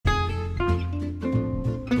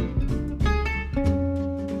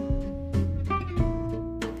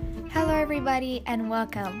everybody, and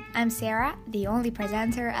welcome. I'm Sarah, the only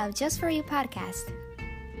presenter of Just For You podcast.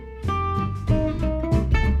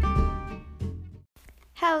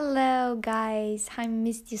 Hello, guys. I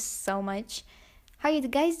missed you so much. How you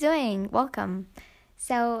guys doing? Welcome.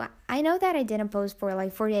 So, I know that I didn't post for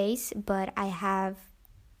like 4 days, but I have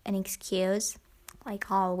an excuse,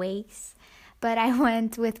 like always. But I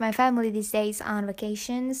went with my family these days on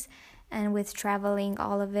vacations and with traveling,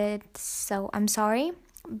 all of it. So, I'm sorry.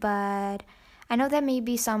 But I know that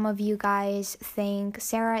maybe some of you guys think,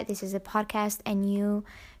 Sarah, this is a podcast and you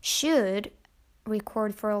should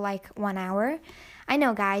record for like 1 hour. I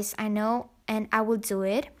know, guys, I know, and I will do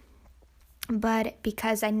it. But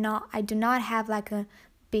because I do not have like a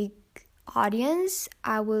big audience,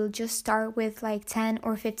 I will just start with like 10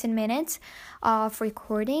 or 15 minutes of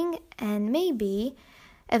recording, and maybe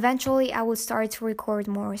eventually I will start to record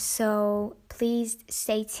more. So please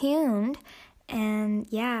stay tuned. And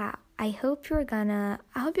yeah, I hope you're gonna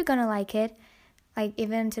like it. Like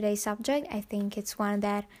even today's subject, I think it's one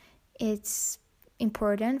that it's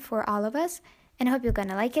important for all of us, and I hope you're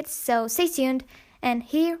gonna like it. So stay tuned. And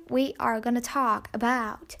here we are gonna talk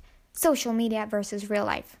about social media versus real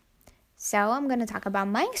life. So I'm gonna talk about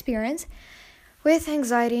my experience with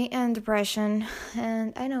anxiety and depression.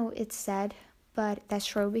 And I know it's sad, but that's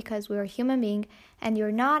true because we're human beings and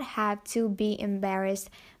you're not have to be embarrassed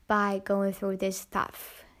by going through this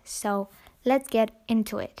stuff. So let's get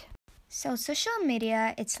into it. So social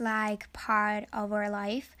media, it's like part of our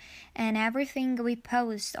life, and everything we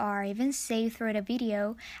post or even say through the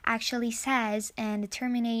video actually says and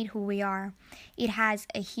determines who we are. It has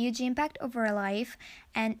a huge impact over our life,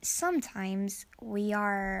 and sometimes we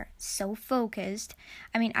are so focused.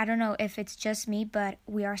 I don't know if it's just me, but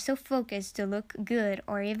we are so focused to look good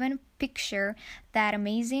or even picture that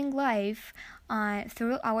amazing life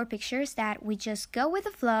through our pictures that we just go with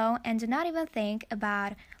the flow and do not even think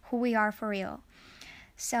about who we are for real.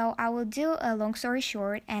 So I will do a long story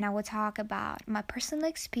short, and I will talk about my personal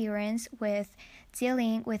experience with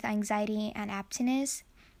dealing with anxiety and emptiness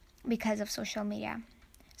because of social media.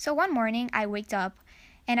 So one morning I waked up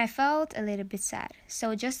and I felt a little bit sad.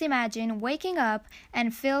 So just imagine waking up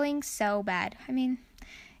and feeling so bad.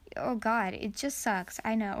 Oh God, it just sucks,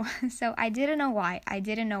 I know. So I didn't know why.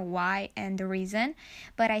 And the reason,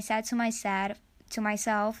 but I said to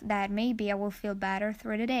myself that maybe I will feel better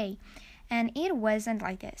through the day. And it wasn't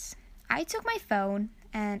like this. I took my phone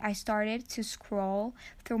and I started to scroll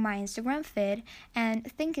through my Instagram feed and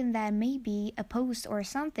thinking that maybe a post or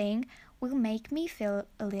something will make me feel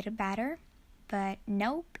a little better. But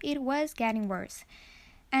nope, it was getting worse.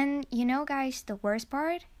 And you know, guys, the worst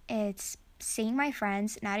part, it's seeing my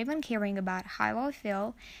friends not even caring about how I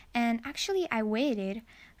feel. And actually I waited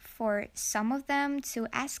for some of them to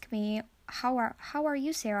ask me, how are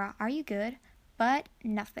you, Sarah? Are you good? But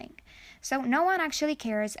nothing. So no one actually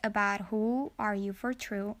cares about who are you for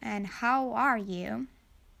true and how are you,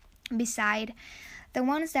 beside the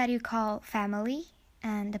ones that you call family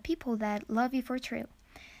and the people that love you for true.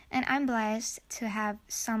 And I'm blessed to have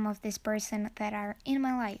some of this person that are in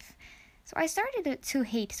my life. So I started to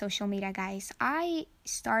hate social media, guys. I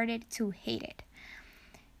started to hate it.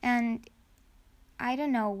 And I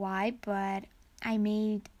don't know why, but I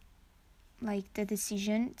made like the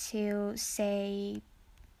decision to stay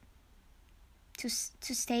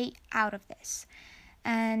out of this.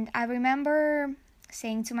 And I remember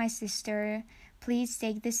saying to my sister, please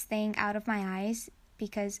take this thing out of my eyes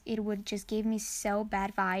because it would just give me so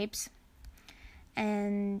bad vibes.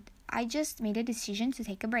 And I just made a decision to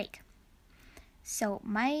take a break. So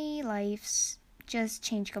my life just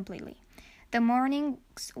changed completely. The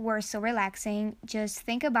mornings were so relaxing. Just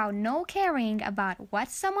think about no caring about what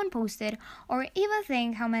someone posted or even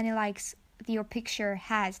think how many likes your picture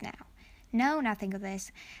has now. No, nothing of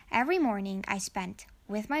this. Every morning I spent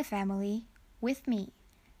with my family, with me.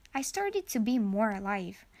 I started to be more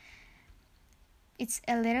alive. It's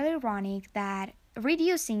a little ironic that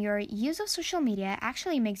reducing your use of social media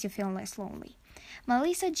actually makes you feel less lonely.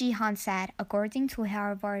 Melissa Jihan said, according to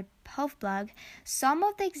Harvard Health blog, some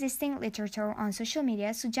of the existing literature on social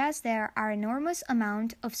media suggests there are enormous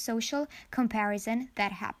amount of social comparison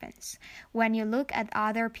that happens. When you look at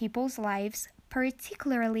other people's lives,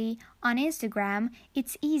 particularly on Instagram,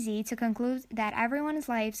 it's easy to conclude that everyone's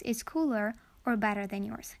lives is cooler or better than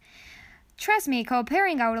yours. Trust me,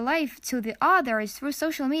 comparing our life to the others through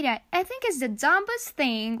social media, I think is the dumbest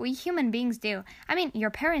thing we human beings do. Your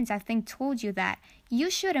parents, I think, told you that. You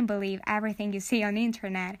shouldn't believe everything you see on the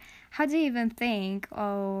internet. How do you even think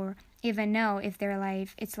or even know if their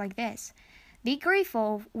life is like this? Be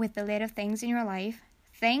grateful with the little things in your life.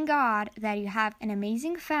 thank God that you have an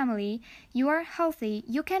amazing family, you are healthy,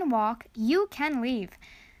 you can walk, you can live.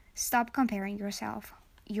 Stop comparing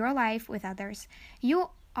your life with others.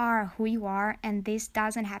 You are who you are, and this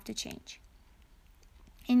doesn't have to change.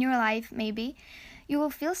 In your life, maybe you will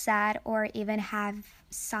feel sad or even have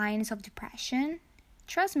signs of depression.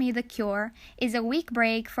 Trust me, the cure is a week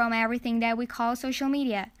break from everything that we call social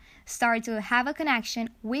media. Start to have a connection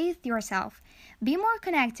with yourself. Be more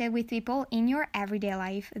connected with people in your everyday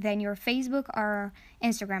life than your Facebook or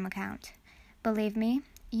Instagram account. Believe me,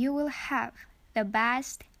 you will have the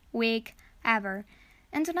best week ever.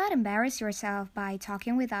 And do not embarrass yourself by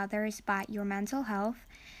talking with others about your mental health,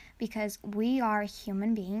 because we are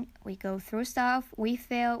human beings. We go through stuff, we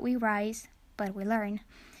fail, we rise, but we learn.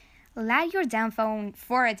 Let your damn phone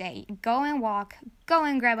for a day. Go and walk, go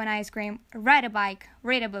and grab an ice cream, ride a bike,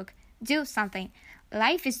 read a book, do something.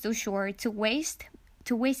 Life is too short to waste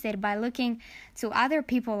it by looking to other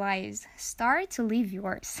people's lives. Start to live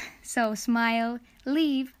yours. So smile,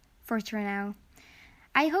 live for true now.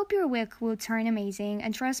 I hope your week will turn amazing,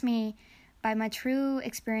 and trust me, by my true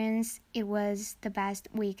experience, it was the best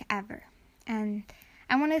week ever. And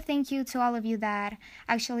I want to thank you to all of you that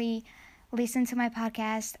actually listen to my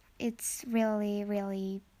podcast. It's really,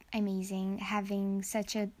 really amazing having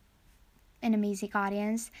such an amazing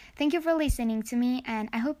audience. Thank you for listening to me, and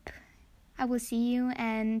I hope I will see you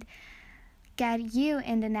and get you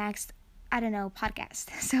in the next, podcast.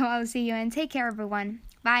 So I'll see you, and take care, everyone.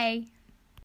 Bye.